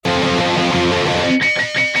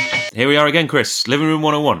Here we are again, Chris. Living Room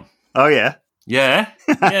 101. Oh, yeah? Yeah.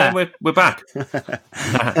 Yeah, we're back.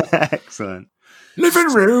 Excellent. Living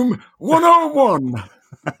Room 101.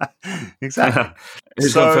 Exactly.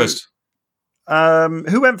 Who's gone first?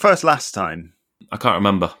 Who went first last time? I can't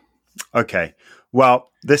remember. Okay. Well,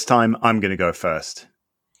 this time I'm going to go first.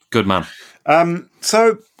 Good man.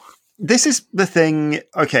 So this is the thing.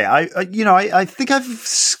 Okay, I think I've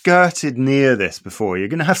skirted near this before. You're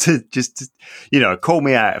going to have to just, call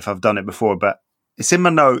me out if I've done it before, but it's in my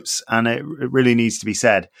notes and it really needs to be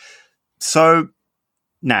said. So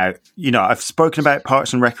now, I've spoken about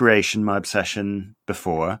Parks and Recreation, my obsession,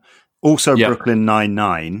 before. Also Brooklyn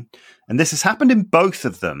Nine-Nine. And this has happened in both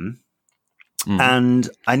of them. And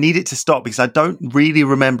I need it to stop because I don't really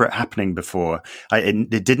remember it happening before.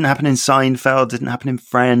 It didn't happen in Seinfeld, didn't happen in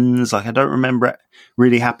Friends. I don't remember it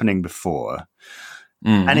really happening before.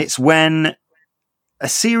 And it's when a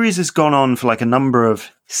series has gone on for a number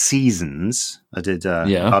of seasons. I did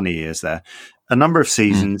bunny years there. A number of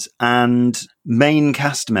seasons and main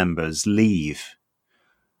cast members leave.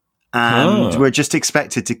 And we're just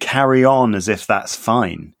expected to carry on as if that's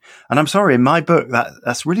fine. And I'm sorry, in my book,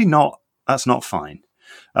 that's really not. That's not fine.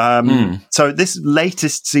 So this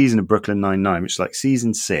latest season of Brooklyn Nine-Nine, which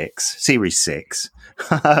is series 6,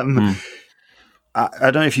 I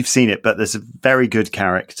don't know if you've seen it, but there's a very good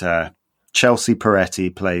character. Chelsea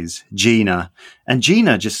Peretti plays Gina, and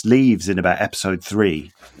Gina just leaves in about episode 3.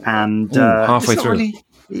 And halfway through.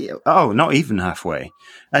 Not even halfway.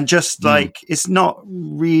 And just it's not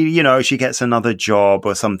really, she gets another job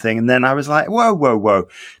or something. And then I was like, whoa.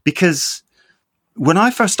 Because when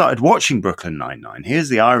I first started watching Brooklyn Nine-Nine, here's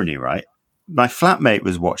the irony, right? My flatmate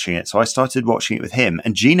was watching it, so I started watching it with him,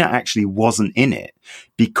 and Gina actually wasn't in it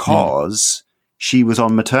because she was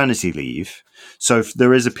on maternity leave. So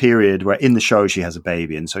there is a period where in the show she has a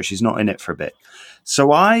baby, and so she's not in it for a bit.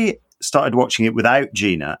 So I started watching it without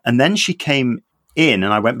Gina, and then she came in,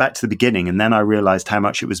 and I went back to the beginning, and then I realized how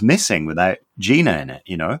much it was missing without Gina in it,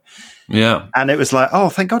 Yeah. And it was like, oh,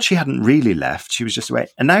 thank God she hadn't really left. She was just away.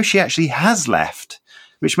 And now she actually has left,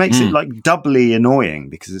 which makes it doubly annoying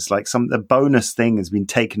because it's the bonus thing has been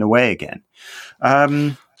taken away again.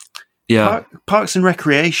 Parks and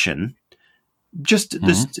Recreation,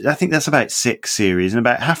 I think that's about 6 series, and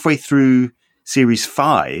about halfway through series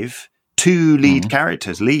 5, 2 lead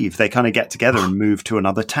characters leave. They kind of get together and move to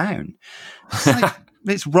another town.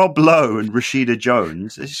 It's Rob Lowe and Rashida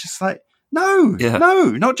Jones. It's just no,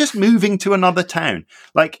 not just moving to another town.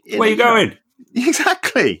 Where are you going?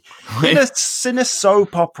 Exactly. in a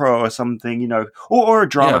soap opera or something, or a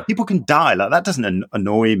drama. Yeah. People can die. That doesn't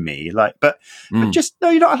annoy me. But just, no,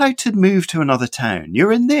 you're not allowed to move to another town.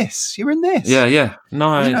 You're in this. Yeah. No,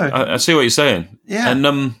 I see what you're saying. Yeah.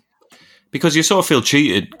 And because you sort of feel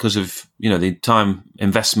cheated because of, the time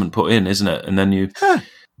investment put in, isn't it? And then you...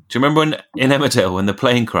 Do you remember in Emmerdale when the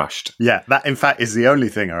plane crashed? Yeah, that in fact is the only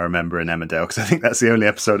thing I remember in Emmerdale because I think that's the only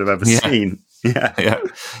episode I've ever seen. Yeah.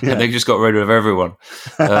 And they just got rid of everyone.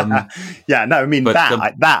 I mean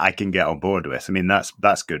that I can get on board with. I mean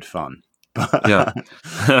that's good fun. But no,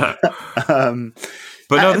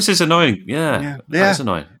 this is annoying. That's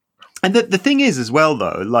annoying. And the thing is as well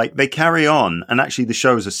though, they carry on, and actually the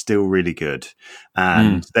shows are still really good,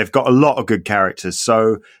 and they've got a lot of good characters.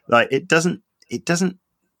 So it doesn't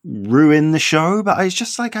ruin the show, but it's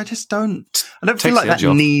just I don't feel like that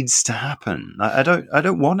needs to happen. I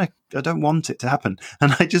don't want it to happen,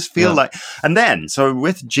 and I just feel and then so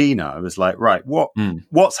with Gina I was like, right,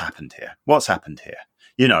 what's happened here?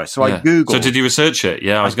 So I Googled. So did you research it?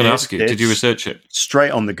 Yeah, I was going to ask you. Did you research it?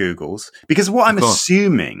 Straight on the Googles. Because what I'm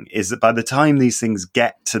assuming is that by the time these things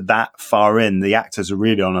get to that far in, the actors are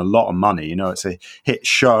really on a lot of money. It's a hit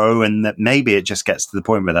show, and that maybe it just gets to the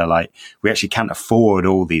point where they're like, we actually can't afford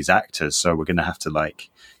all these actors, so we're going to have to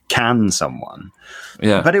can someone.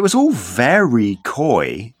 Yeah. But it was all very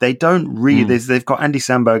coy. They don't really, they've got Andy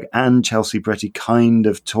Samberg and Chelsea Peretti kind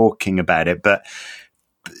of talking about it, but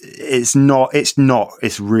it's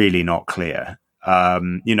really not clear.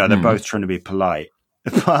 They're both trying to be polite,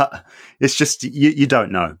 but it's just, you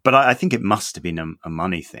don't know. But I think it must have been a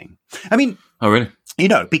money thing. I mean, oh really?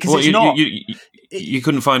 Because you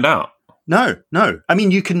couldn't find out. No. I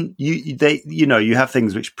mean, you have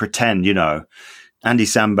things which pretend, Andy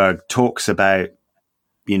Samberg talks about,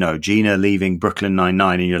 Gina leaving Brooklyn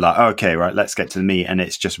Nine-Nine, and you're like, okay, right, let's get to the meat. And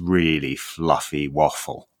it's just really fluffy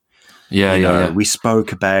waffle. Yeah. We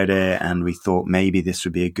spoke about it and we thought maybe this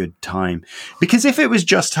would be a good time. Because if it was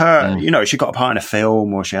just her, she got a part in a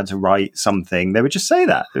film or she had to write something, they would just say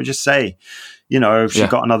that. They would just say, she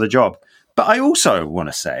got another job. But I also want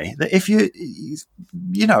to say that if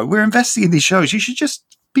we're investing in these shows, you should just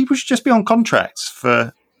people should just be on contracts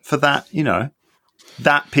for that,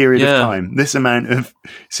 that period of time, this amount of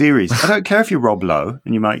series. I don't care if you're Rob Lowe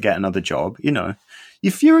and you might get another job,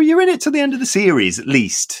 if you're in it to the end of the series, at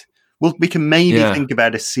least we can maybe think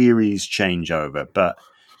about a series changeover, but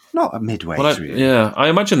not a midway through. Yeah, I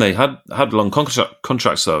imagine they had long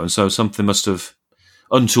contracts though, and so something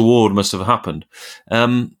untoward must have happened.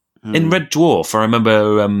 In Red Dwarf, I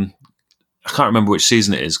remember, I can't remember which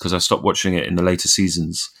season it is because I stopped watching it in the later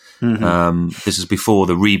seasons. This is before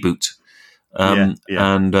the reboot.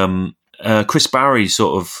 And Chris Barry,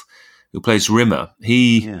 who plays Rimmer,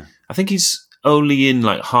 I think he's only in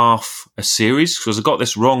like half a series because I got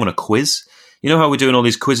this wrong on a quiz. You know how we're doing all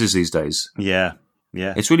these quizzes these days? Yeah.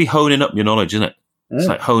 It's really honing up your knowledge, isn't it? It's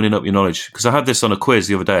like honing up your knowledge. Because I had this on a quiz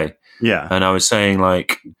the other day. Yeah. And I was saying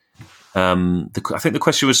like, I think the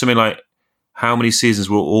question was something like, how many seasons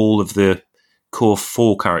will all of the core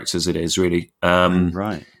 4 characters it is really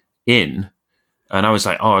in? And I was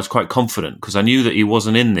like, I was quite confident because I knew that he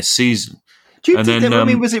wasn't in this season. Do you think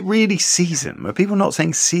that, was it really season? Were people not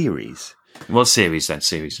saying series? Well, series then,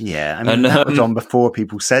 series. Yeah, that was on before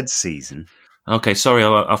people said season. Okay, sorry,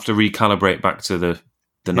 I'll have to recalibrate back to the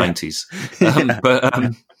 90s.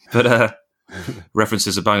 But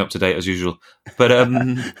references are bang up to date as usual. But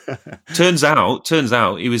turns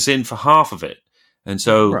out he was in for half of it. And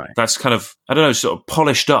so that's kind of, I don't know, sort of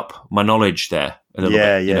polished up my knowledge there a little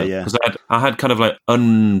bit. Because I had kind of like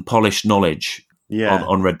unpolished knowledge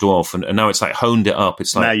on Red Dwarf, and now it's like honed it up.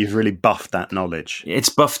 It's like now you've really buffed that knowledge. It's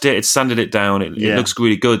buffed it, it's sanded it down. It looks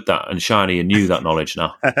really good and shiny and new, that knowledge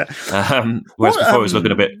now. Whereas before it was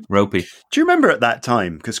looking a bit ropey. Do you remember at that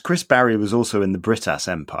time, because Chris Barry was also in the Britas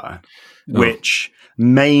Empire, which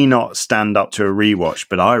may not stand up to a rewatch,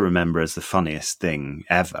 but I remember as the funniest thing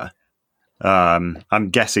ever. I'm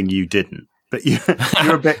guessing you didn't, but you're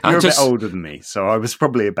a bit older than me, so I was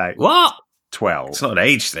probably about 12. It's not an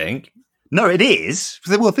age thing. No, it is.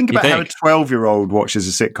 Well, think about how a 12-year-old watches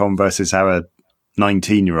a sitcom versus how a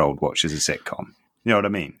 19-year-old watches a sitcom. You know what I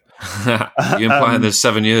mean? You're implying there's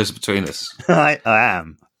 7 years between us. I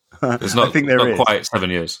am. There's not, I think there is. Quite 7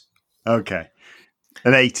 years. Okay.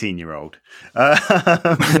 An 18-year-old.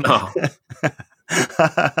 No.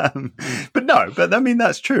 But I mean,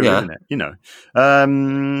 that's true, isn't it?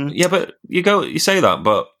 But you say that,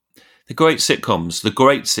 but the great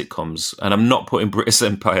sitcoms, and I'm not putting British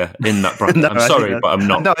Empire in that bracket. I'm sorry, but I'm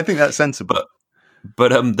not. No, I think that's sensible. But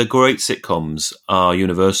the great sitcoms are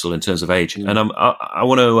universal in terms of age, and I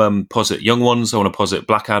want to posit Young Ones. I want to posit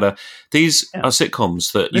Blackadder. These are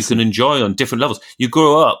sitcoms that you can enjoy on different levels. You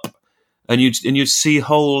grow up, and you'd see a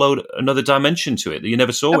whole load, another dimension to it that you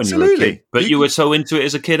never saw when you were a kid. But you were so into it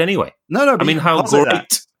as a kid anyway. No. I mean, how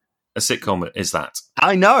great a sitcom is that?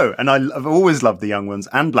 I know, and I've always loved the Young Ones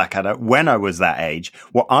and Blackadder when I was that age.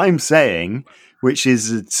 What I'm saying, which is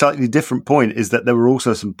a slightly different point, is that there were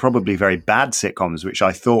also some probably very bad sitcoms which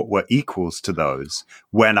I thought were equals to those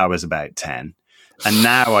when I was about 10. And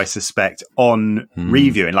now I suspect on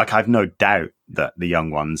reviewing, like I've no doubt that the Young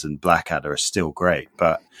Ones and Blackadder are still great,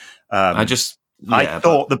 but I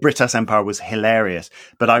thought the Britas Empire was hilarious,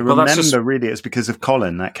 but I remember really it was because of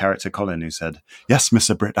Colin, that character Colin, who said, "Yes,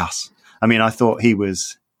 Mr. Britas." I mean, I thought he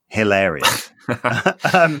was hilarious.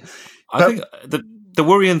 I think the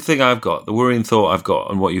worrying thought I've got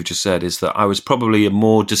on what you've just said is that I was probably a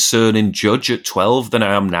more discerning judge at 12 than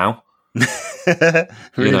I am now.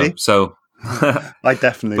 Really? So I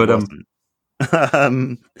definitely wasn't. I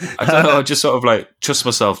don't know. I just sort of like trust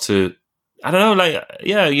myself to. I don't know,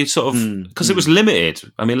 you sort of, because it was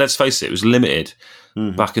limited. I mean, let's face it was limited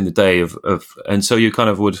back in the day and so you kind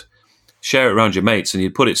of would share it around your mates and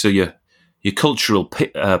you'd put it to your cultural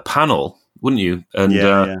panel, wouldn't you? And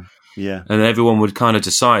and everyone would kind of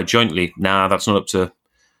decide jointly, nah, that's not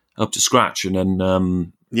up to scratch. And then,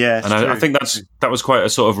 I think that was quite a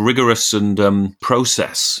sort of rigorous and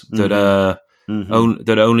process that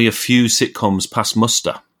only a few sitcoms pass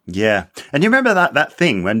muster. Yeah. And you remember that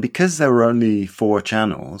thing when, because there were only 4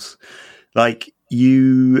 channels, I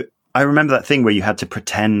remember that thing where you had to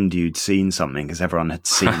pretend you'd seen something because everyone had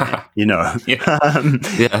seen it,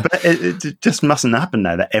 But it just mustn't happen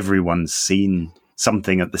now that everyone's seen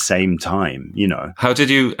something at the same time, How did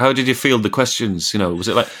you field the questions? Was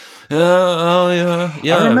it like, I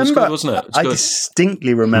remember, it was good, wasn't it? I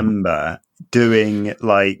distinctly remember doing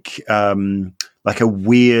like a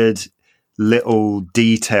weird little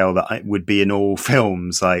detail that would be in all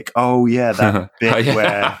films, like, that bit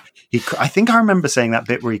where I think I remember saying that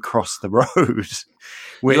bit where he crossed the road.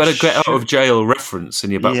 Which, you had a get out of jail reference in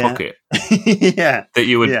your back pocket. That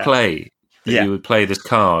you would play. You would play this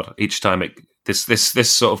card each time this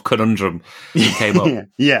sort of conundrum came up.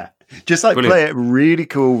 Yeah. Just like Brilliant. play it really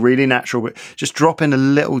cool, really natural, but just drop in a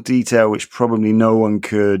little detail which probably no one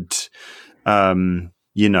could, naysay.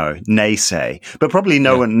 But probably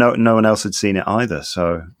no one else had seen it either.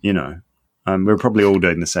 So, we're probably all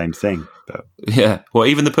doing the same thing. But Yeah. Well,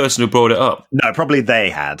 even the person who brought it up. no, probably they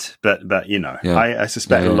had. But I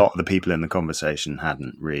suspect a lot of the people in the conversation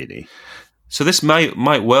hadn't really. So this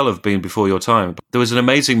might well have been before your time. There was an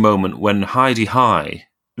amazing moment when Heidi High,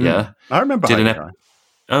 I remember Heidi High.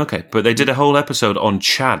 Okay, but they did a whole episode on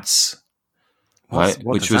chads, right?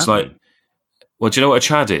 Which was like, well, do you know what a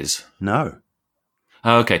chad is? No.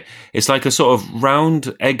 Okay, it's like a sort of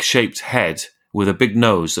round egg-shaped head with a big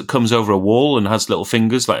nose that comes over a wall and has little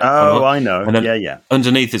fingers. Like I know. And then yeah.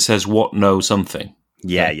 Underneath it says "What know something."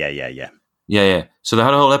 Yeah. So they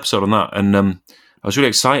had a whole episode on that, and I was really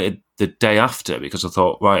excited the day after because I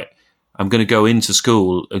thought, right, I'm going to go into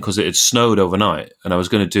school because it had snowed overnight, and I was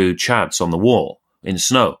going to do chads on the wall in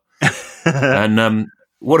snow. And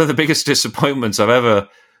one of the biggest disappointments I've ever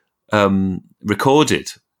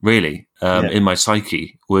recorded, really, in my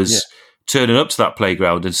psyche was turning up to that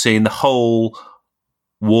playground and seeing the whole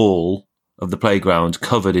wall of the playground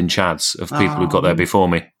covered in chads of people who got there before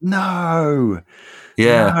me. No.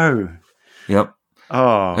 Yeah. No. Yep.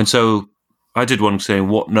 Oh. And so I did one saying,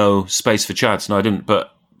 "What no space for chads?" No, I didn't.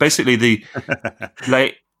 But basically,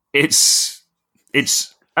 it's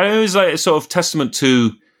it was like a sort of testament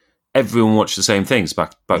to everyone watched the same things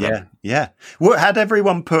back then. Yeah. What had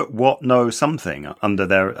everyone put "what know something" under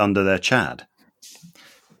their chad?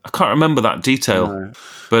 I can't remember that detail,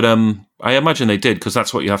 but I imagine they did because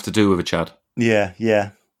that's what you have to do with a chad. Yeah.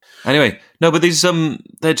 Anyway, no, but these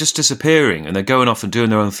they're just disappearing and they're going off and doing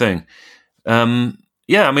their own thing. I mean,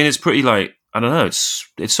 it's pretty like, I don't know,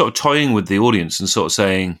 it's sort of toying with the audience and sort of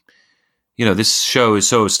saying, this show is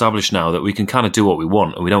so established now that we can kind of do what we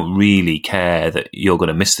want and we don't really care that you're going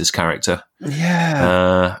to miss this character.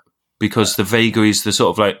 Yeah. Because the vagaries, the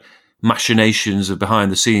sort of like machinations of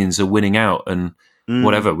behind the scenes are winning out and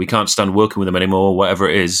whatever. We can't stand working with them anymore, whatever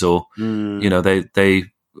it is, or, they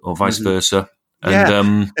or vice versa.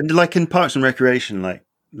 And, and like in Parks and Recreation, like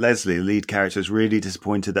Leslie, the lead character, is really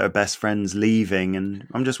disappointed that her best friend's leaving. And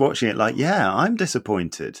I'm just watching it like, I'm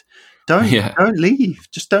disappointed. Don't leave.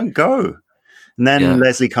 Just don't go. And then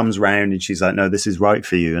Leslie comes round and she's like, "No, this is right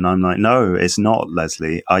for you." And I'm like, "No, it's not,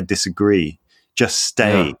 Leslie. I disagree. Just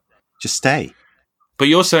stay. Yeah. Just stay." But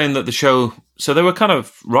you're saying that the show, so they were kind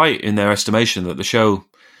of right in their estimation that the show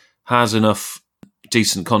has enough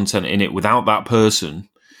decent content in it without that person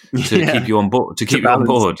to keep you on board.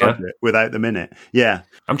 Without them in it. Yeah.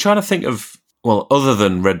 I'm trying to think of, well, other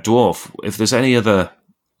than Red Dwarf, if there's any other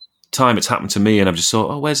time it's happened to me and I've just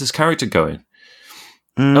thought, where's this character going?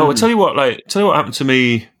 I'll tell you what happened to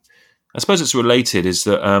me. I suppose it's related. Is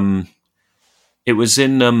that it was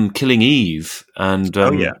in Killing Eve, and I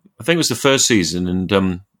think it was the first season,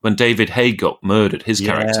 and when David Haig got murdered, his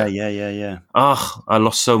character. Yeah. I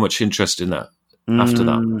lost so much interest in that after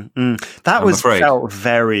that. That felt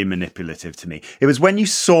very manipulative to me. It was when you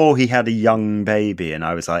saw he had a young baby, and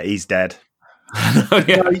I was like, he's dead.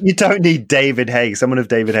 You don't need David Haig, someone of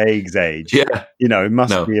David Haig's age. Yeah,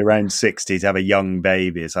 must be around 60 to have a young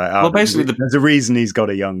baby. It's like, basically, there's a reason he's got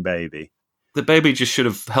a young baby. The baby just should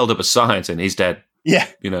have held up a sign and he's dead. Yeah,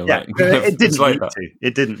 Like, it didn't need to.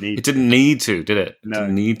 It didn't need. It didn't need to, did it? No, it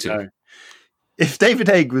didn't need to. No. If David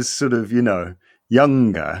Haig was sort of,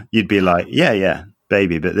 younger, you'd be like, yeah,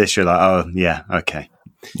 baby. But this, you're like, oh, yeah, okay.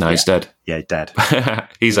 No, he's dead. Yeah, dead.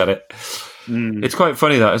 He's at it. It's quite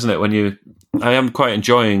funny that, isn't it? I am quite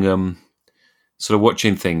enjoying sort of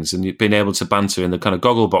watching things and being able to banter in the kind of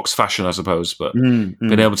Gogglebox fashion, I suppose, but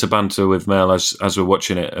being able to banter with Mel as we're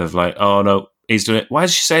watching it of like, oh no, he's doing it. Why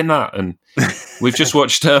is she saying that? And we've just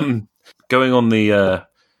watched going on the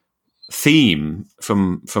theme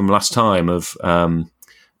from last time of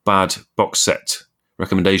bad box set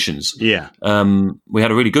recommendations. Yeah. We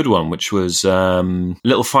had a really good one, which was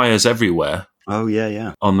Little Fires Everywhere. Oh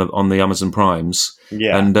yeah. On the Amazon Primes.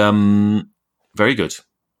 Yeah. And very good.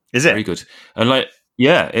 Is it? Very good. And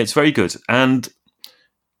it's very good. And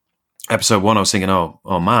episode 1 I was thinking, oh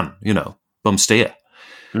man, bum steer.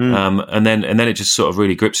 And then it just sort of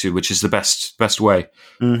really grips you, which is the best way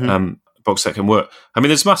box set can work. I mean,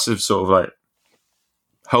 there's massive sort of like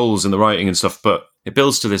holes in the writing and stuff, but it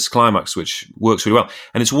builds to this climax which works really well.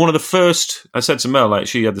 And it's one of the first, I said to Mel, like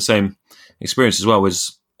she had the same experience as well,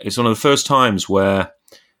 it's one of the first times where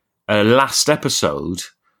a last episode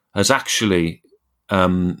has actually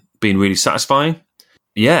been really satisfying.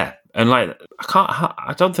 Yeah. And like,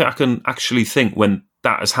 I don't think I can actually think when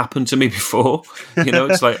that has happened to me before.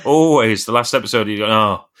 It's like always the last episode, you go,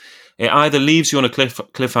 oh, it either leaves you on a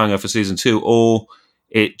cliffhanger for season 2, or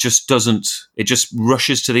it just doesn't. It just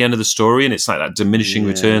rushes to the end of the story, and it's like that diminishing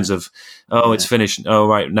returns of, it's finished. Oh,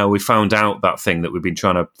 right, no, we found out that thing that we've been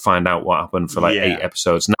trying to find out what happened for like 8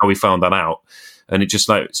 episodes. Now we found that out, and it just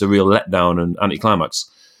like it's a real letdown and anticlimax.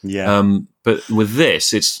 Yeah. But with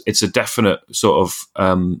this, it's a definite sort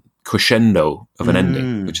of crescendo of an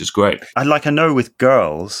ending, which is great. I know with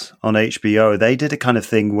Girls on HBO, they did a kind of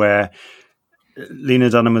thing where Lena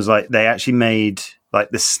Dunham was like, they actually made like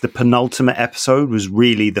this, the penultimate episode was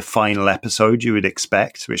really the final episode you would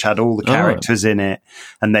expect, which had all the characters in it,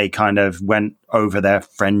 and they kind of went over their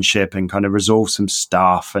friendship and kind of resolved some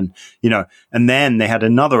stuff, and and then they had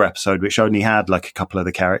another episode which only had like a couple of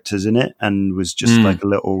the characters in it and was just like a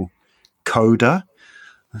little coda.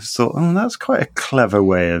 I thought, that's quite a clever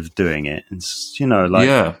way of doing it. It's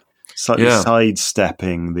slightly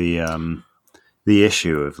sidestepping the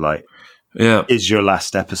issue of like, is your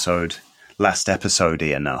last episode-y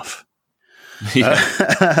enough?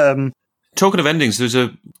 Talking of endings,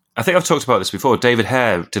 I think I've talked about this before. David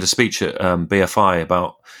Hare did a speech at BFI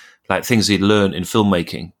about like things he'd learned in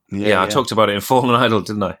filmmaking. I talked about it in Fallen Idol,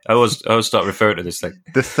 didn't I? I always start referring to this thing.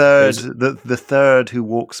 The third who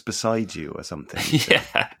walks beside you or something. Yeah.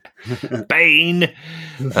 Bane.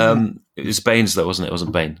 It was Baines though, wasn't it? It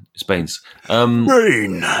wasn't Bane. It's Baines.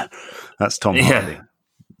 Bane. That's Tom Hardy.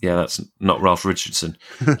 Yeah, that's not Ralph Richardson.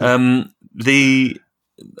 The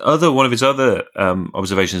other one of his other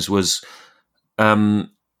observations was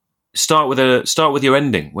start with your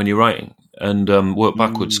ending when you're writing and work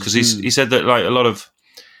backwards, because he said that like a lot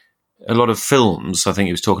of films, I think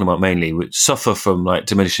he was talking about mainly, which suffer from like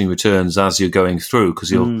diminishing returns as you're going through, because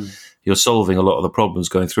you're solving a lot of the problems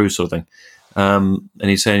going through, sort of thing. And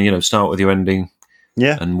he's saying, start with your ending,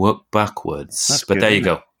 and work backwards. That's but good, there you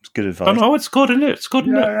go. It's good advice. Oh no, it's good, isn't it? It's good,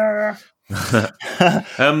 isn't it?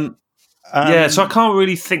 So I can't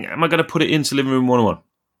really think. Am I going to put it into Living Room 101?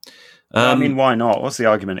 I mean, why not? What's the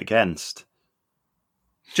argument against?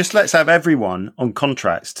 Just let's have everyone on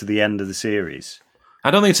contracts to the end of the series. I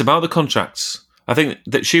don't think it's about the contracts. I think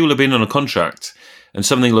that she will have been on a contract and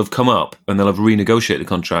something will have come up and they'll have renegotiated the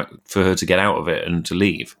contract for her to get out of it and to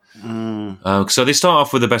leave. So they start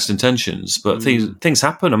off with the best intentions, but things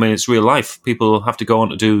happen. I mean, it's real life. People have to go on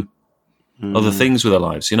to do other things with their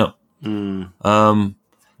lives, Well,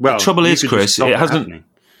 the trouble is, Chris, it hasn't.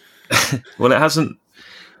 Well, it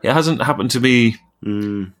hasn't happened to me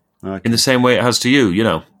in the same way it has to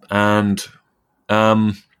you, And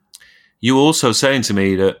you also saying to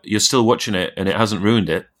me that you're still watching it and it hasn't ruined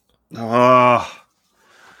it.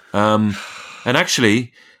 And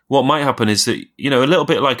actually, what might happen is that a little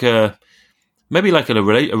bit like a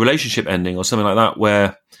relationship ending or something like that,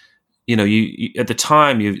 where you at the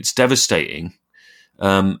time it's devastating,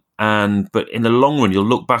 but in the long run you'll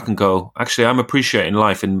look back and go, actually, I'm appreciating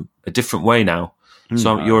life in a different way now.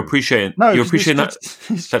 So you're appreciating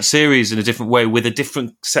that series in a different way with a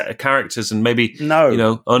different set of characters, and maybe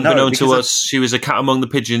unbeknown to us, she was a cat among the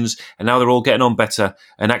pigeons, and now they're all getting on better,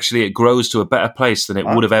 and actually it grows to a better place than it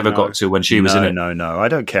would have ever got to when she was in it. No, I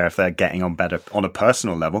don't care if they're getting on better on a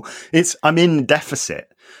personal level. I'm in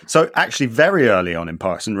deficit. So actually, very early on in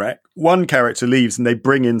Parks and Rec, one character leaves and they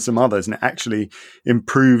bring in some others, and it actually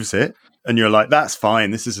improves it. And you're like, that's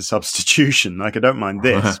fine. This is a substitution. Like, I don't mind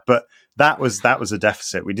this, but. That was a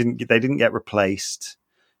deficit. They didn't get replaced.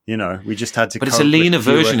 We just had to. But it's a leaner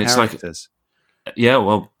version. It's like,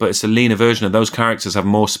 but it's a leaner version, and those characters have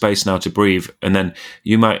more space now to breathe. And then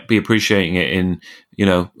you might be appreciating it in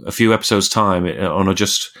a few episodes' time on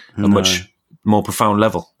a much more profound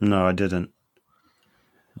level. No, I didn't.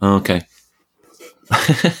 Okay.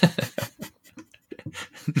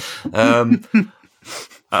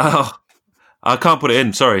 I can't put it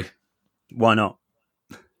in. Sorry. Why not?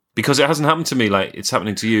 Because it hasn't happened to me like it's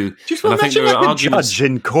happening to you. Just and I think there are arguments. Judge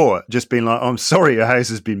in court just being like, I'm sorry your house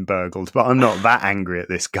has been burgled, but I'm not that angry at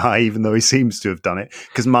this guy, even though he seems to have done it,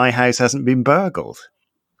 because my house hasn't been burgled.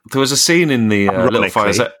 There was a scene in the Little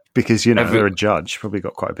Fires... Because, they're a judge, probably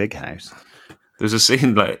got quite a big house. There's a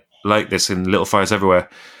scene like this in Little Fires Everywhere,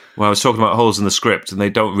 where I was talking about holes in the script, and they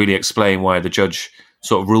don't really explain why the judge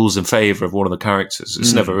sort of rules in favour of one of the characters.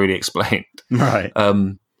 It's never really explained. Right.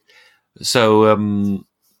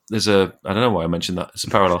 There's I don't know why I mentioned that. It's a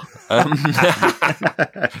parallel.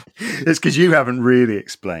 It's because you haven't really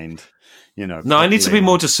explained, No, I need to be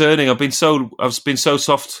more discerning. I've been so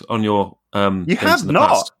soft on your. You have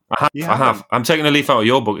not. I have. I'm taking a leaf out of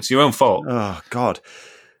your book. It's your own fault. Oh God!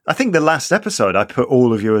 I think the last episode I put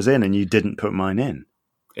all of yours in, and you didn't put mine in.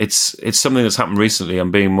 it's something that's happened recently.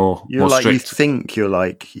 I'm being more like strict. you think you're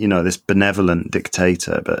like this benevolent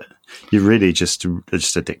dictator, but you're really just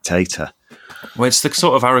a dictator. Well, it's the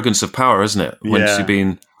sort of arrogance of power, isn't it? Once you've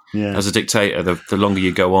been as a dictator, the longer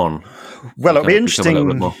you go on. Well, it'll be interesting.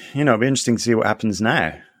 It'll be interesting to see what happens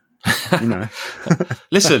now.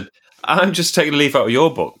 Listen, I'm just taking a leaf out of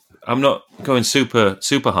your book. I'm not going super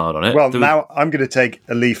hard on it. Well, now I'm going to take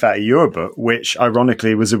a leaf out of your book, which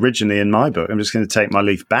ironically was originally in my book. I'm just going to take my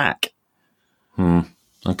leaf back.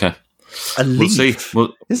 Okay. A leaf? We'll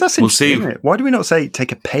see. We'll see. Isn't it? Why do we not say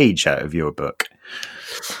take a page out of your book?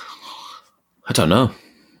 I don't know.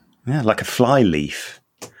 Yeah, like a fly leaf.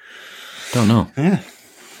 Don't know. Yeah.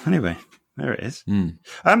 Anyway, there it is.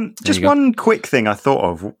 Just one quick thing I thought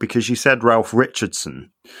of, because you said Ralph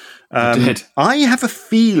Richardson. I did. I have a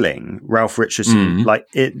feeling Ralph Richardson,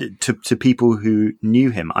 to people who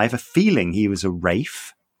knew him, I have a feeling he was a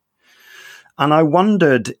Rafe. And I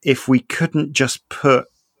wondered if we couldn't just put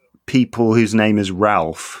people whose name is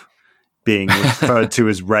Ralph being referred to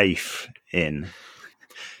as Rafe in.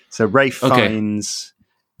 So Rafe Fiennes,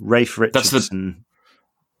 Rafe Richardson.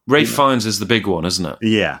 Rafe Fiennes is the big one, isn't it?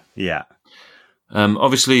 Yeah.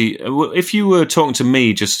 Obviously, if you were talking to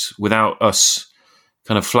me just without us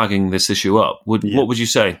kind of flagging this issue up, what would you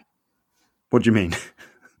say? What do you mean?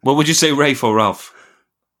 What would you say, Rafe or Ralph?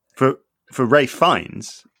 For Rafe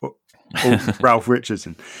Fiennes or Ralph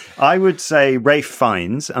Richardson? I would say Rafe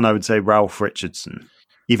Fiennes, and I would say Ralph Richardson,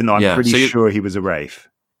 even though I'm pretty sure he was a Rafe.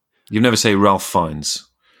 You've never say Ralph Fiennes?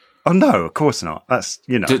 Oh, no, of course not. That's,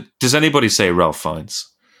 Does anybody say Ralph Fiennes?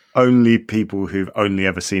 Only people who've only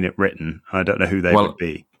ever seen it written. I don't know who they would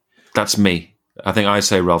be. That's me. I think I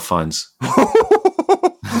say Ralph Fiennes.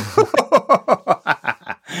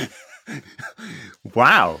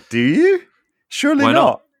 Wow, do you? Surely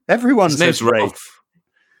not. Everyone says Rafe.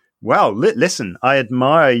 Well, listen, I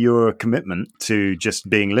admire your commitment to just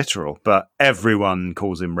being literal, but everyone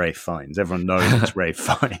calls him Rafe Fiennes. Everyone knows it's Rafe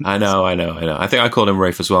Fiennes. I know. I think I called him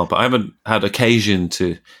Rafe as well, but I haven't had occasion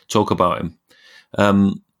to talk about him.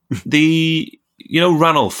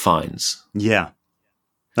 Ranulph Fiennes. Yeah.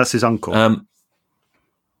 That's his uncle.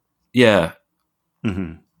 Yeah.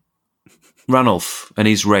 Mm-hmm. Ranulph, and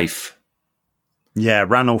he's Rafe. Yeah,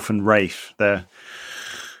 Ranulph and Rafe. They're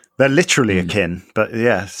literally akin, but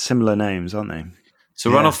similar names, aren't they?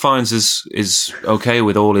 So Ranulph Fiennes is okay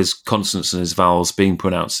with all his consonants and his vowels being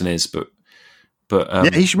pronounced in his, but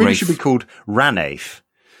he should be called Ranafe.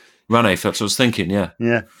 Ranafe, that's what I was thinking. Yeah.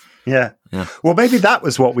 Well, maybe that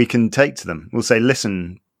was what we can take to them. We'll say,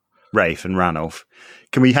 listen, Rafe and Ranulph,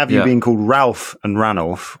 can we have you being called Ralph and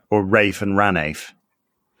Ranulph or Rafe and Ranafe?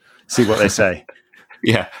 See what they say.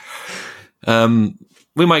 Yeah.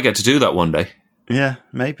 We might get to do that one day. Yeah,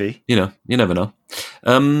 maybe. You never know.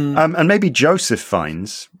 And maybe Joseph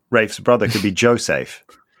Fiennes, Rafe's brother, could be Joseph.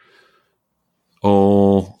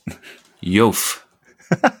 Or Yof.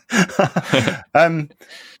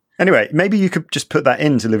 Anyway, maybe you could just put that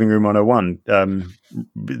into Living Room 101,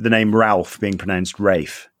 the name Ralph being pronounced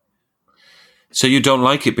Rafe. So you don't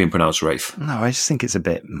like it being pronounced Rafe? No, I just think it's a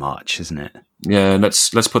bit much, isn't it? Yeah, let's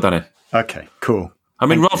put that in. Okay, cool. I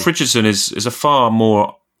mean, Ralph Richardson is a far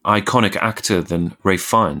more iconic actor than Rafe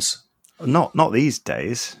Fiennes. Not these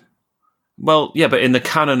days. Well, yeah, but in the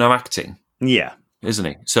canon of acting, isn't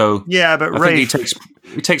he? So yeah, but I think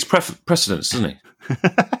he takes precedence, doesn't he?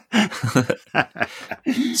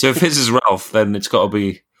 So if his is Ralph, then it's got to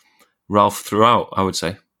be Ralph throughout, I would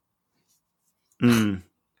say.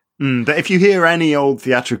 But if you hear any old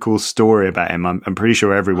theatrical story about him, I'm pretty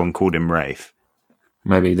sure everyone called him Rafe.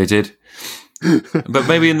 Maybe they did. But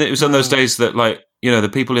maybe it was on those days that, like, the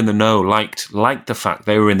people in the know liked the fact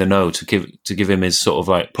they were in the know to give him his sort of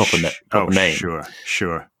like proper name.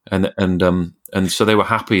 Sure. And so they were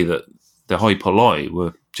happy that the hoi polloi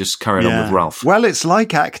were just carrying on with Ralph. Well, it's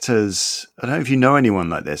like actors. I don't know if you know anyone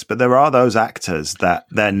like this, but there are those actors that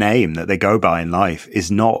their name that they go by in life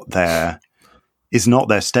is not their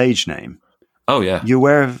stage name. Oh yeah, you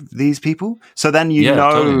aware of these people? So then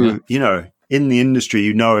totally. In the industry,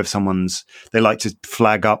 if they like to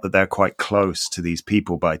flag up that they're quite close to these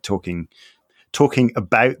people by talking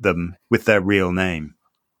about them with their real name.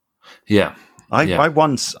 Yeah. I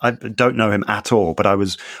don't know him at all, but I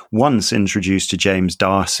was once introduced to James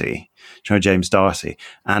Darcy. Do you know James Darcy?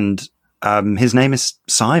 And his name is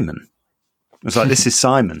Simon. I was like, this is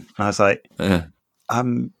Simon. And I was like,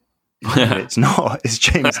 it's not. It's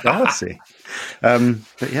James Darcy.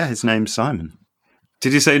 But yeah, his name's Simon.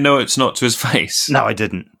 Did you say no, it's not to his face? No, I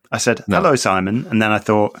didn't. I said, hello, Simon. And then I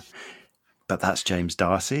thought, but that's James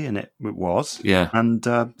Darcy. And it was. Yeah. And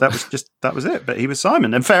that was it. But he was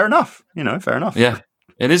Simon. And fair enough. Fair enough. Yeah.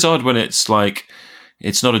 It is odd when it's like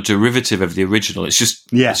it's not a derivative of the original. It's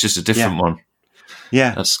just a different one.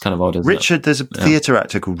 Yeah, that's kind of odd. Isn't Richard, it? There's a theatre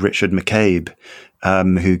actor called Richard McCabe,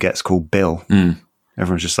 who gets called Bill.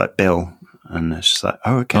 Everyone's just like Bill, and it's just like,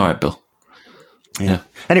 oh, okay, all right, Bill. Yeah.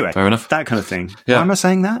 Anyway, fair enough. That kind of thing. Yeah. Why am I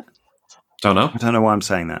saying that? Don't know. I don't know why I'm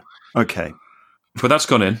saying that. Okay, but that's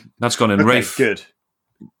gone in. Okay, Rafe, good.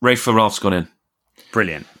 Rafe for Ralph's gone in.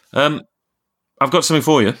 Brilliant. I've got something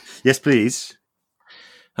for you. Yes, please.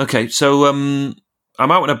 Okay, so I'm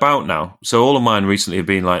out and about now. So all of mine recently have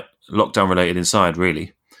been like lockdown related inside,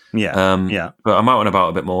 really. Yeah. But I'm out and about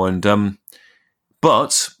a bit more, and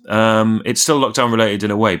but it's still lockdown related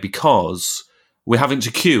in a way because we're having to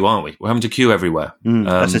queue, aren't we? We're having to queue everywhere.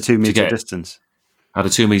 That's a 2 meter distance. At a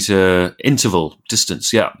 2 meter interval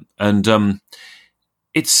distance, yeah, and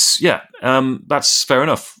that's fair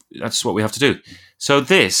enough. That's what we have to do. So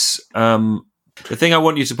this, the thing I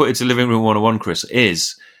want you to put into Living Room 101, Chris,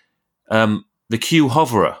 is the queue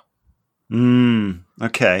hoverer.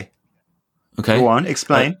 Okay. Go on,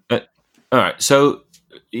 explain. All right. So,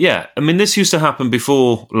 yeah, I mean, this used to happen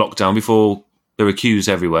before lockdown, before there were queues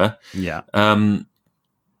everywhere. Yeah. I'll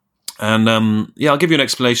give you an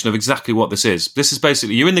explanation of exactly what this is. This is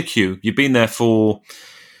basically you're in the queue. You've been there for,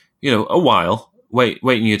 a while,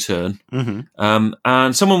 waiting your turn,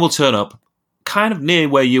 and someone will turn up, kind of near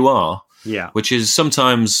where you are. Yeah. Which is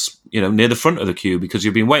sometimes, near the front of the queue because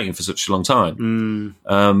you've been waiting for such a long time.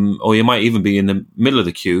 Or you might even be in the middle of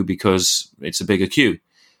the queue because it's a bigger queue.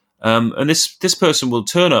 And this person will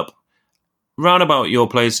turn up round about your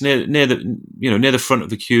place, near the front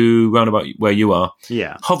of the queue, round about where you are.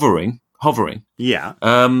 Yeah. Hovering. Yeah.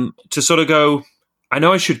 To sort of go, I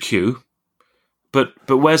know I should queue, but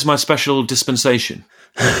where's my special dispensation?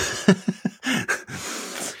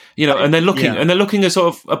 And they're looking at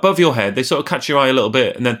sort of above your head. They sort of catch your eye a little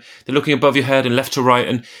bit, and then they're looking above your head and left to right.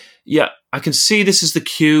 And I can see this is the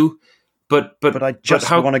queue, but I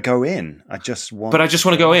just want to go in. I just want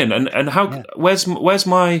to go in. And how? Yeah. Where's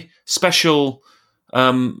my special? Where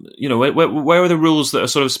are the rules that are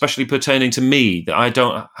sort of specially pertaining to me that I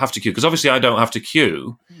don't have to queue? Because obviously I don't have to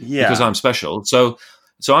queue because I'm special. So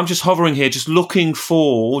I'm just hovering here, just looking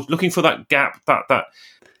for that gap, that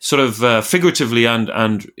sort of figuratively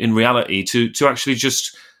and in reality to actually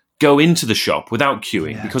just go into the shop without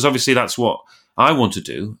queuing, because obviously that's what I want to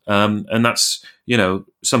do, and that's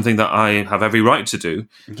something that I have every right to do.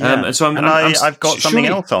 And so I've got something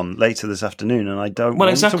else on later this afternoon, and I don't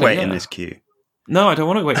want to wait in this queue. No, I don't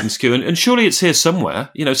want to wait in this queue, and surely it's here somewhere.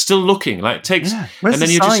 Still looking like it takes. Yeah. Where's and then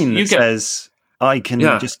the sign that says I can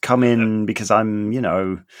just come in because I'm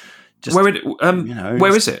Just, where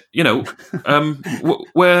is it?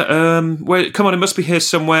 Where? Come on, it must be here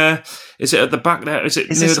somewhere. Is it at the back there? Is it?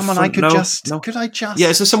 Is near there someone the front? I could No. just? No. Could I just? Yeah,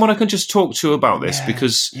 is there someone I can just talk to about this?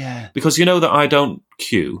 Because you know that I don't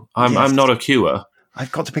queue. I'm not a queuer.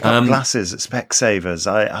 I've got to pick up glasses at Specsavers.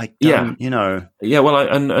 I don't, Yeah, well,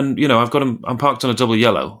 I've got them. I'm parked on a double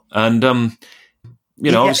yellow, and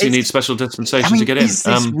obviously you need special dispensation to get in. Is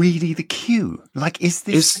this really the queue? Like, is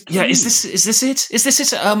this? Is this it? Is this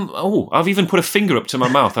it? I've even put a finger up to my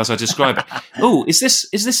mouth as I describe it. Oh, is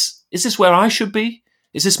this where I should be?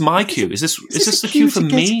 Is this my queue? Is this the queue for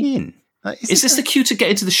me? Is this the queue to get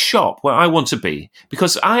into the shop where I want to be?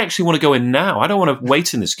 Because I actually want to go in now. I don't want to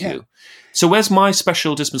wait in this queue. Yeah. So where's my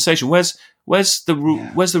special dispensation? Where's the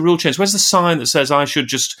rule change? Where's the sign that says I should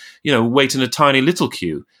just wait in a tiny little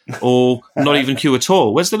queue or not even queue at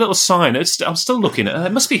all? Where's the little sign? I'm still looking at it.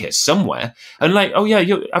 It must be here somewhere. And like, oh yeah,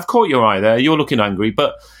 I've caught your eye there. You're looking angry,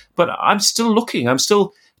 but I'm still looking. I'm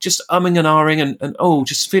still just umming and ahhing and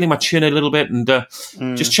just feeling my chin a little bit and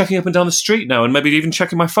just checking up and down the street now and maybe even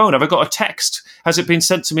checking my phone. Have I got a text? Has it been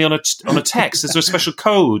sent to me on a text? Is there a special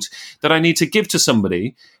code that I need to give to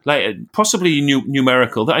somebody, like possibly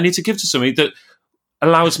numerical, that I need to give to somebody that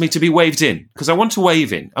allows me to be waved in? Because I want to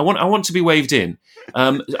wave in. I want to be waved in.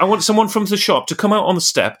 I want someone from the shop to come out on the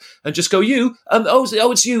step and just go, you,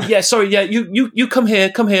 it's you. Yeah, sorry. Yeah, you come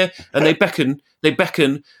here. And they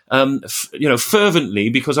beckon, fervently,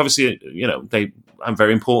 because obviously, I'm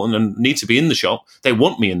very important and need to be in the shop. They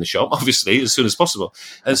want me in the shop, obviously, as soon as possible.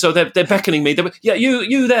 And so they're beckoning me.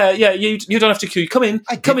 You there. Yeah, you don't have to queue. Come on.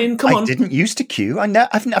 I didn't used to queue.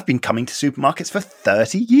 I've been coming to supermarkets for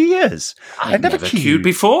 30 years. I've never queued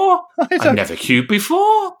before. I've never queued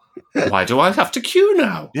before. Why do I have to queue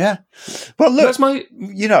now? Yeah. Well, look,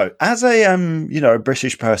 as a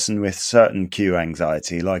British person with certain queue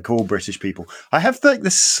anxiety, like all British people, I have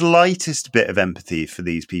the slightest bit of empathy for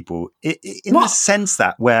these people in the sense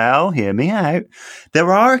that, well, hear me out,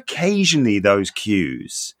 there are occasionally those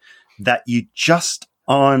queues that you just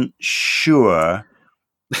aren't sure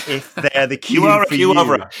if they're the queue? You are a for queue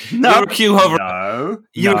hoverer. No, You're a queue hoverer. No,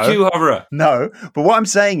 You're a queue hoverer. No, but what I'm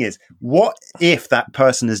saying is, what if that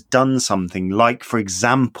person has done something like, for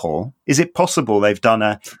example, is it possible they've done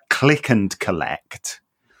a click and collect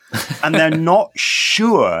and they're not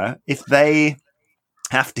sure if they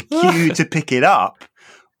have to queue to pick it up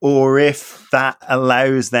or if that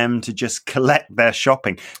allows them to just collect their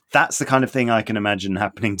shopping? That's the kind of thing I can imagine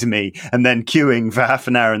happening to me. And then queuing for half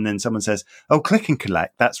an hour, and then someone says, "Oh, click and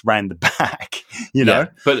collect. That's round the back." You know,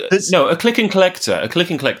 but no, a click and collector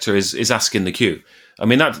is asking the queue. I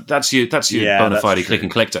mean, that's your bona fide click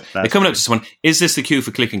and collector. They're coming up to someone. Is this the queue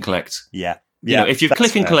for click and collect? Yeah. You know, if you've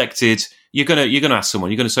click and collected, you're gonna ask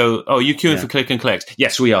someone. You're gonna say, "Oh, are you queuing for click and collect?"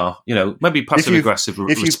 Yes, we are. You know, maybe passive aggressive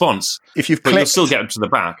response. If you've but clicked, you'll still get them to the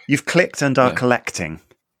back. You've clicked and are collecting.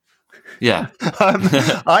 Yeah. There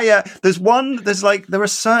are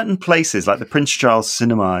certain places like the Prince Charles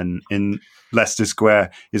Cinema in Leicester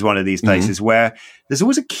Square is one of these places where there's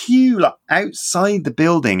always a queue like outside the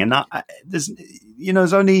building, and there's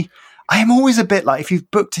only. I am always a bit like, if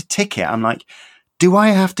you've booked a ticket, I'm like, do I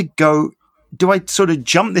have to go? Do I sort of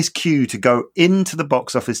jump this queue to go into the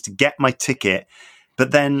box office to get my ticket,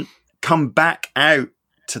 but then come back out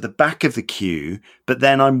to the back of the queue? But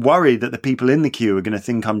then I'm worried that the people in the queue are going to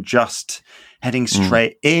think I'm just heading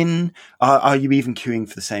straight in. Are you even queuing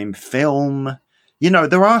for the same film? You know,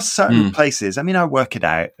 there are certain places. I mean, I'll work it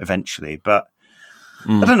out eventually, but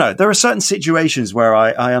I don't know. There are certain situations where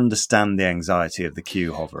I understand the anxiety of the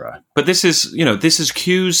queue hoverer. But this is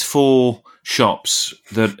queues for shops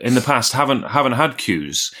that in the past haven't had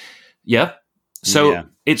queues. Yeah. So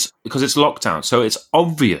it's because it's lockdown. So it's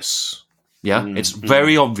obvious. Yeah. It's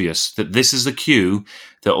very obvious that this is the queue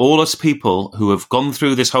that all us people who have gone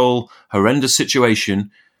through this whole horrendous situation,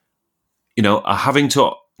 you know, are having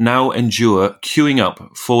to now endure queuing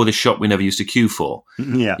up for the shop we never used to queue for.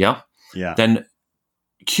 Yeah. Yeah. Yeah. Then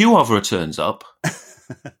queue hoverer turns up,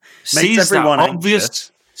 sees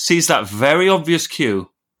that very obvious queue,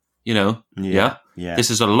 you know, yeah.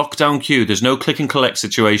 This is a lockdown queue. There's no click and collect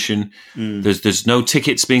situation. There's no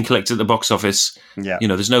tickets being collected at the box office. Yeah. You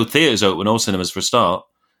know, there's no theatres open or cinemas for a start,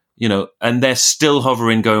 you know, and they're still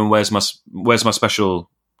hovering going, where's my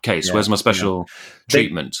special case? Yeah. Where's my special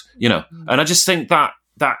treatment? You know, and I just think that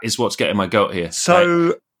is what's getting my goat here.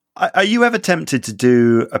 So are you ever tempted to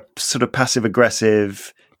do a sort of passive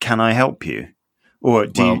aggressive, can I help you? Or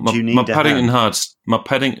do you need my Paddington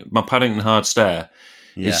hard stare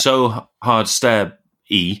is so hard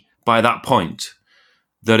stare-y by that point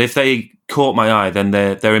that if they caught my eye, then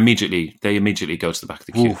they immediately go to the back of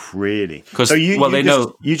the queue. Oof, really? Because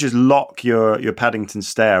you just lock your Paddington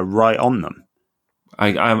stare right on them.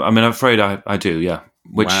 I'm afraid I do, yeah.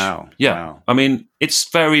 Which, wow. I mean, it's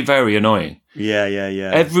very, very annoying.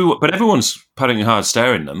 Yeah. But everyone's Paddington hard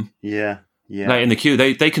staring them. Yeah. Like in the queue,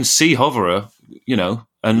 they can see hoverer, you know,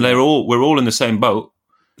 and we're all in the same boat.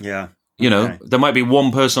 Yeah. You know, there might be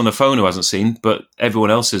one person on the phone who hasn't seen, but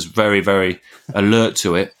everyone else is very, very alert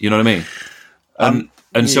to it. You know what I mean?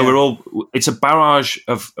 And so it's a barrage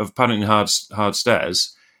of Paddington hard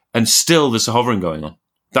stares, and still there's a hovering going on.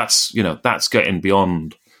 That's getting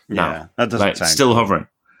beyond now. Yeah, that doesn't sound still cool. hovering.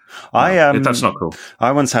 That's not cool.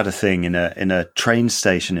 I once had a thing in a train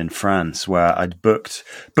station in France where I'd booked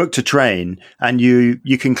a train, and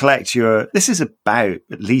you can collect this is about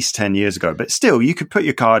at least 10 years ago, but still you could put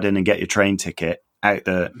your card in and get your train ticket out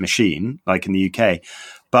the machine, like in the UK,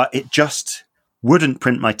 but it just wouldn't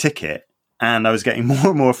print my ticket, and I was getting more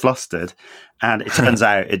and more flustered. And it turns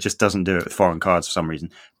out it just doesn't do it with foreign cards for some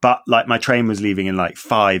reason. But like my train was leaving in like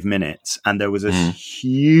 5 minutes, and there was a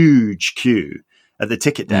huge queue at the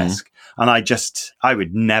ticket desk. And I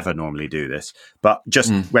would never normally do this, but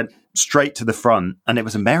just went straight to the front, and it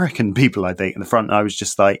was American people, I think, in the front. And I was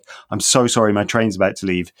just like, I'm so sorry, my train's about to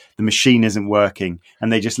leave. The machine isn't working.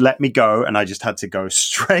 And they just let me go, and I just had to go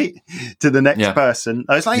straight to the next person.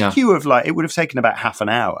 I was like a queue of it would have taken about half an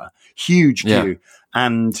hour, huge queue.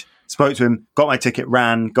 And spoke to him, got my ticket,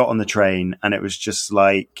 ran, got on the train, and it was just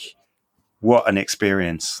like, what an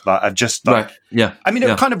experience. Like, I've just I mean,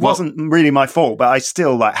 it kind of wasn't really my fault, but I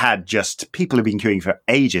still had just people have been queuing for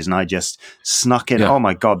ages, and I just snuck in. Oh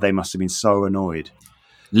my God, they must have been so annoyed.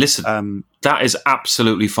 Listen, that is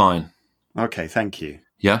absolutely fine. Okay, thank you.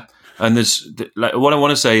 Yeah. And there's what I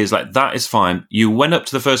want to say is that is fine. You went up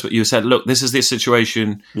to the first, but you said, look, this is the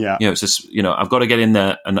situation. Yeah. You know, it's just, I've got to get in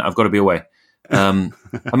there and I've got to be away. I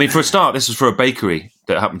mean, for a start, this was for a bakery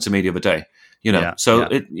that happened to me the other day. You know,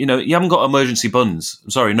 you haven't got emergency buns.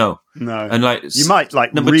 I'm sorry, no. And you might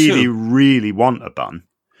really want a bun,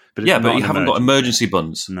 but but you haven't got emergency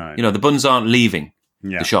buns. No, the buns aren't leaving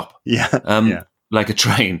the shop. like a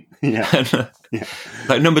train. Yeah.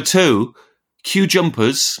 Like number 2, queue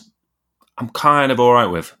jumpers, I'm kind of all right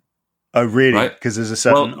with. Oh, really? Right? Because there's a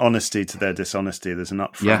certain honesty to their dishonesty. There's an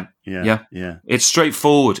upfront. Yeah. It's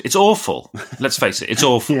straightforward. It's awful. Let's face it. It's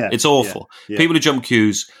awful. It's awful. Yeah. People who jump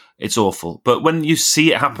queues, it's awful. But when you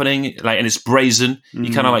see it happening, like, and it's brazen,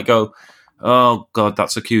 you kind of like go, oh God,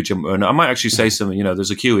 that's a queue jumper. And I might actually say something,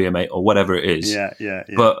 there's a queue here, mate, or whatever it is. Yeah.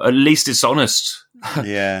 But at least it's honest.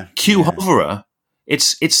 Yeah. Queue hoverer,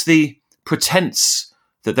 it's the pretense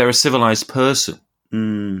that they're a civilized person.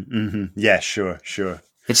 Mm-hmm. Yeah, sure.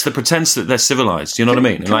 It's the pretense that they're civilized. You know what I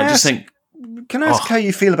mean? And I just think. Can I ask how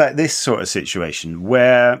you feel about this sort of situation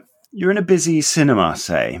where you're in a busy cinema,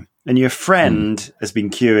 say, and your friend has been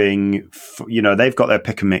queuing, they've got their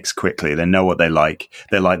pick and mix quickly. They know what they like.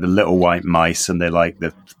 They like the little white mice and they like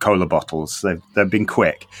the cola bottles. They've been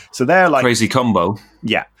quick. So they're like. Crazy combo.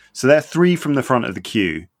 Yeah. So they're 3 from the front of the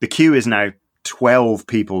queue. The queue is now 12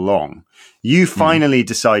 people long. You finally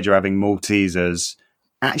decide you're having Maltesers.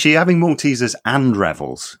 Actually, having Maltesers and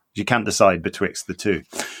Revels. You can't decide betwixt the two.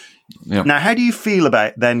 Yep. Now, how do you feel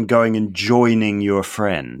about then going and joining your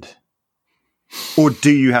friend? Or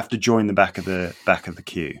do you have to join the back of the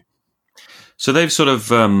queue? So they've sort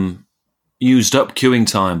of used up queuing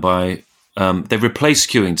time by they've replaced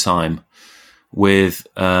queuing time with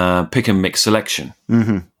pick and mix selection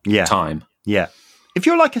time. Yeah. If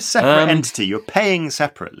you're like a separate entity, you're paying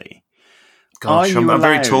separately. Gosh, I'm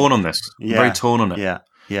very torn on this. Yeah. I'm very torn on it. Yeah.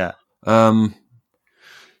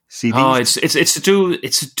 See, it's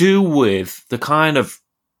to do with the kind of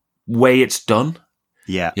way it's done.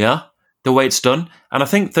 Yeah. The way it's done, and I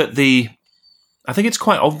think it's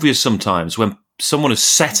quite obvious sometimes when someone has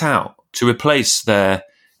set out to replace their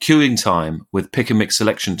queuing time with pick and mix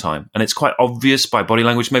selection time, and it's quite obvious by body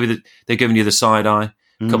language. Maybe they're giving you the side eye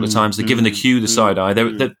a couple of times. They're giving the queue the side eye.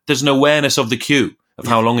 There's an awareness of the queue of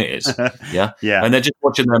how long it is. Yeah. And they're just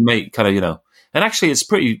watching their mate kind of, and actually it's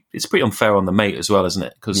pretty unfair on the mate as well, isn't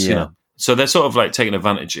it? Because, so they're sort of like taking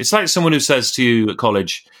advantage. It's like someone who says to you at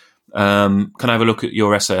college, can I have a look at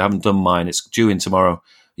your essay? I haven't done mine. It's due in tomorrow.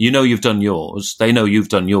 You've done yours. They know you've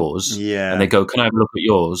done yours. Yeah. And they go, can I have a look at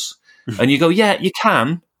yours? And you go, yeah, you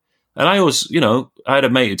can. And I always, I had a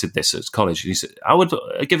mate who did this at college, and he said, I would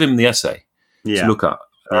give him the essay to look at.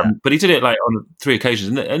 But he did it like on 3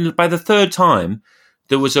 occasions. And by the 3rd time,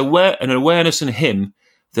 there was an awareness in him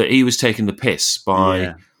that he was taking the piss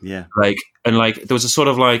by, there was a sort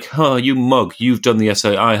of like, oh, you mug, you've done the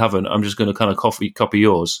essay, I haven't. I'm just going to kind of copy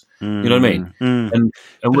yours. You know what I mean? And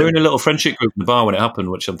we're in a little friendship group in the bar when it happened,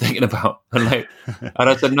 which I'm thinking about. And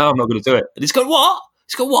I said, no, I'm not going to do it. And he's going, what?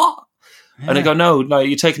 Yeah. And I go, no,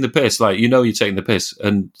 you're taking the piss. Like, you're taking the piss.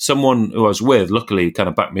 And someone who I was with, luckily, kind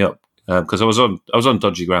of backed me up because I was on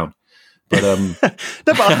dodgy ground. But no,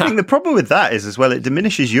 but I think the problem with that is as well, it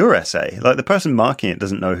diminishes your essay. Like the person marking it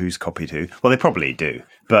doesn't know who's copied who. Well, they probably do,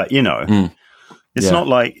 but it's not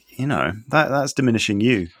like that's diminishing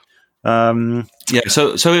you. So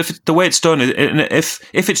if the way it's done, if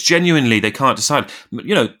it's genuinely they can't decide,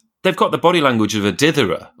 they've got the body language of a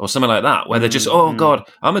ditherer or something like that, where they're just, oh God,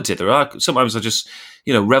 I'm a ditherer. Sometimes I just,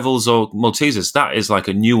 Revels or Maltesers. That is like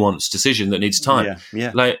a nuanced decision that needs time.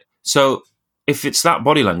 Yeah. Like so. If it's that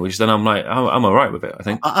body language, then I'm like, I'm all right with it, I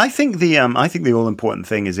think. I think the all important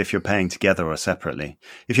thing is if you're paying together or separately.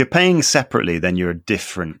 If you're paying separately, then you're a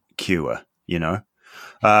different queuer,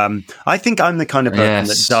 I think I'm the kind of person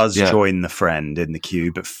that does join the friend in the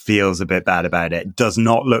queue, but feels a bit bad about it, does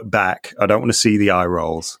not look back. I don't want to see the eye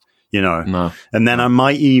rolls, No. And then I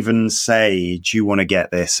might even say, do you want to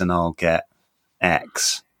get this? And I'll get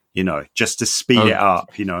X, just to speed it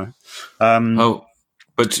up,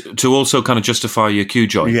 But to also kind of justify your queue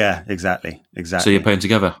join. Yeah, exactly. So you're paying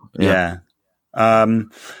together. Yeah.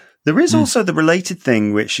 There is also the related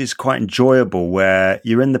thing, which is quite enjoyable, where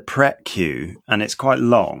you're in the prep queue and it's quite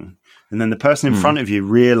long. And then the person in front of you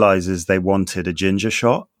realizes they wanted a ginger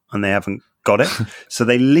shot and they haven't got it. So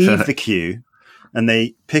they leave the queue and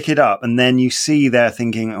they pick it up. And then you see they're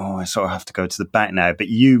thinking, oh, I sort of have to go to the back now. But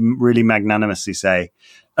you really magnanimously say,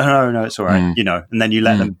 oh, no, it's all right. And then you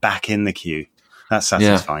let them back in the queue. That's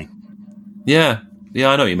satisfying. Yeah,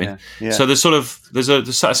 I know what you mean. Yeah. So there's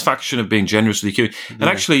the satisfaction of being generous with the queue. And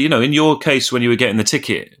actually, in your case, when you were getting the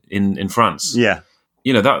ticket in France,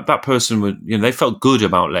 that person would, they felt good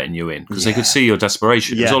about letting you in because they could see your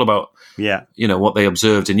desperation. It was all about, what they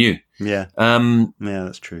observed in you. Yeah.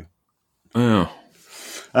 That's true. Oh.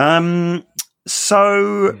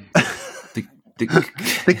 So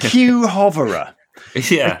the queue hoverer.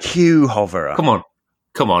 Yeah. The queue hoverer.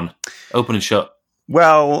 Come on. Open and shut.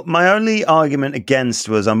 Well, my only argument against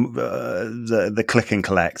was the click and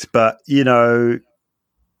collect, but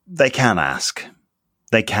they can ask.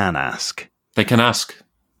 They can ask. They can ask.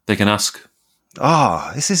 They can ask.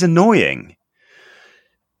 This is annoying.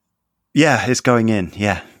 Yeah, it's going in.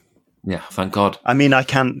 Yeah. Yeah, thank God. I mean, I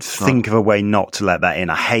can't think of a way not to let that in.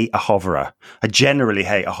 I hate a hoverer. I generally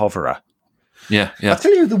hate a hoverer. Yeah. I'll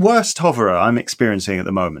tell you the worst hoverer I'm experiencing at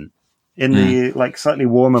the moment in the slightly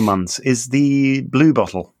warmer months is the blue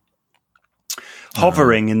bottle.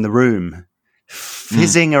 Hovering in the room,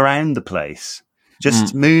 fizzing around the place,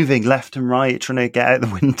 just moving left and right, trying to get out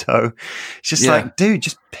the window. It's just like, dude,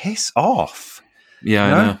 just piss off.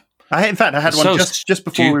 Yeah, I know. In fact, I had one just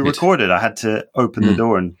before we recorded. I had to open the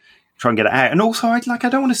door and try and get it out. And also, I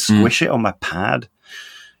don't want to squish it on my pad.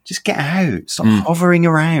 Just get out. Stop hovering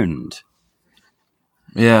around.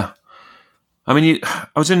 Yeah. I mean, I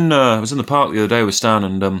was in the park the other day with Stan,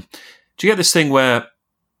 and do you get this thing where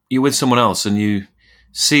you're with someone else and you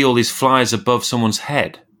see all these flies above someone's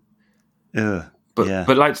head? But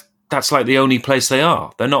like that's like the only place they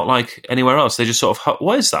are. They're not like anywhere else. They just sort of,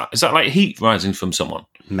 what is that? Is that like heat rising from someone?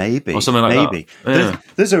 Maybe. Or something like that. Yeah.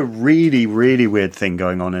 There's a really, really weird thing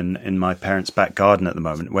going on in my parents' back garden at the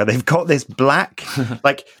moment where they've got this black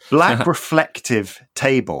reflective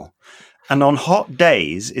table. And on hot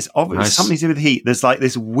days, it's obviously something to do with heat. There's like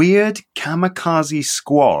this weird kamikaze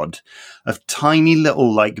squad of tiny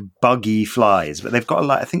little like buggy flies, but they've got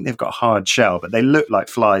I think they've got a hard shell, but they look like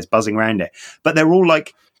flies buzzing around it. But they're all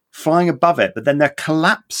like flying above it, but then they're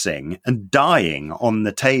collapsing and dying on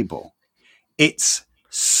the table. It's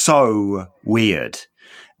so weird.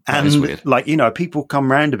 And people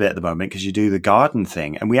come round a bit at the moment because you do the garden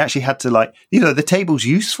thing, and we actually had to the table's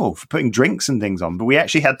useful for putting drinks and things on, but we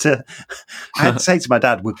actually had to say to my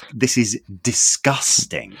dad, well, this is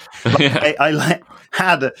disgusting. I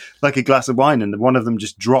had a glass of wine and one of them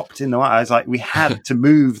just dropped in the wine. I was like, we had to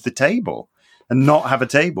move the table and not have a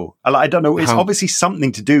table. I don't know. It's obviously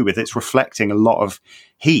something to do with it's reflecting a lot of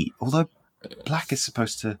heat, although black is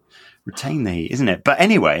supposed to retain the heat, isn't it? But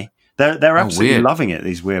anyway, they're absolutely loving it,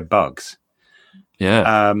 these weird bugs.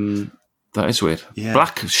 Yeah. That is weird. Yeah.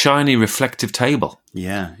 Black, shiny, reflective table.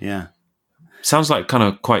 Yeah. Sounds like kind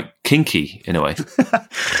of quite kinky in a way.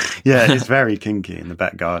 Yeah, it's very kinky in the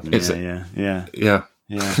back garden. Yeah.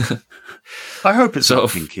 I hope it's not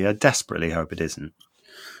kinky. I desperately hope it isn't.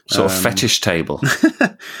 Sort of fetish table.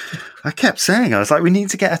 I kept saying, I was like, we need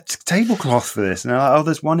to get a tablecloth for this. And they're like,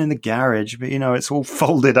 there's one in the garage, but it's all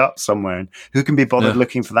folded up somewhere. And who can be bothered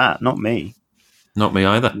looking for that? Not me. Not me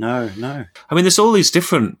either. No. I mean, there's all these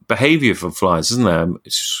different behaviour from flies, isn't there?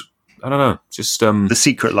 I don't know. Just the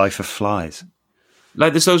secret life of flies.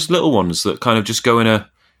 Like there's those little ones that kind of just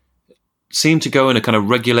seem to go in a kind of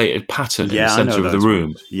regulated pattern in the centre of the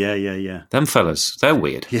room. Ones. Yeah. Them fellas, they're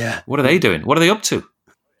weird. Yeah. What are they doing? What are they up to?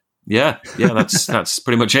 Yeah, that's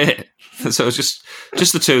pretty much it. So it's just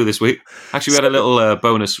the two this week. Actually, we had a little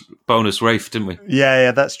bonus Rafe, didn't we?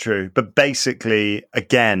 Yeah, that's true. But basically,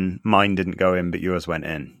 again, mine didn't go in, but yours went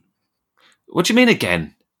in. What do you mean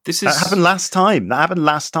again? That happened last time.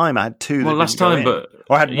 I had two. Or I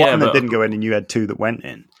had one that didn't go in, and you had two that went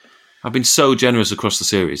in. I've been so generous across the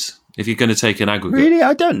series. If you're going to take an aggregate, really,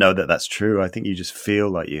 I don't know that that's true. I think you just feel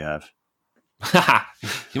like you have.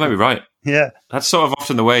 You might be right. Yeah, that's sort of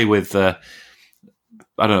often the way with thoughts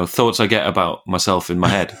I get about myself in my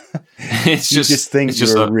head. It's you just think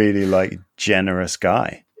you're a really generous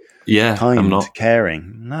guy. Yeah, kind, I'm not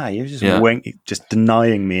caring. Nah, you're just just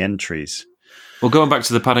denying me entries. Well, going back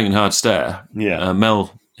to the Paddington Hard Stare,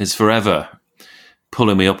 Mel is forever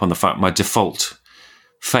pulling me up on the fact my default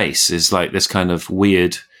face is like this kind of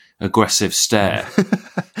weird, aggressive stare,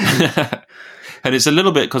 and it's a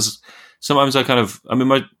little bit because sometimes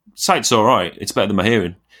my sight's all right. It's better than my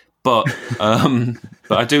hearing. But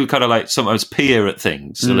I do kind of sometimes peer at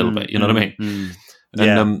things a little bit. You know what I mean?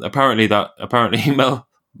 And apparently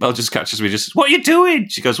Mel just catches me, just says, "What are you doing?"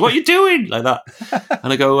 She goes, "What are you doing?" Like that.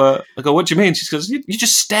 And I go, "What do you mean?" She goes, "You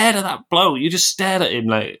just stared at that bloke. You just stared at him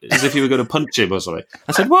as if you were going to punch him or something."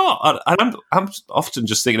 I said, "What?" And I'm often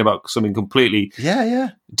just thinking about something completely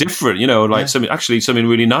different. Something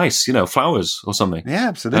really nice. Flowers or something. Yeah,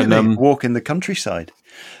 absolutely. And, walk in the countryside.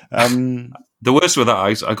 The worst with that,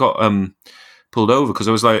 I got pulled over because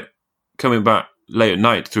I was coming back late at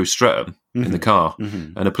night through Streatham in the car,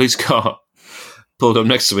 and a police car pulled up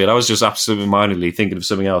next to me, and I was just absolutely mindedly thinking of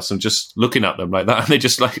something else and just looking at them like that, and they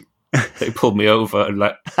just they pulled me over and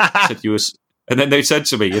said you were, and then they said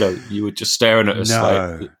to me, you were just staring at us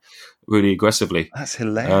really aggressively. That's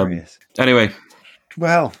hilarious. Anyway,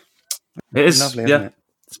 well, it is lovely, yeah. Isn't it?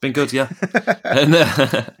 It's been good, yeah. And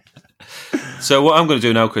So what I'm going to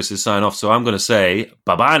do now, Chris, is sign off. So I'm going to say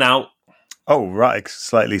bye-bye now. Oh, right.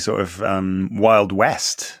 Slightly sort of Wild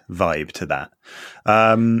West vibe to that.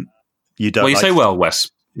 You don't. Well, you say Wild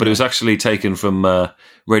West, but it was actually taken from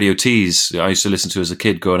Radio Tees. I used to listen to as a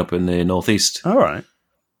kid growing up in the Northeast. All right.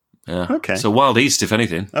 Yeah. Okay. So Wild East, if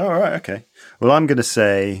anything. All right. Okay. Well, I'm going to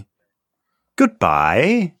say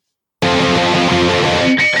goodbye.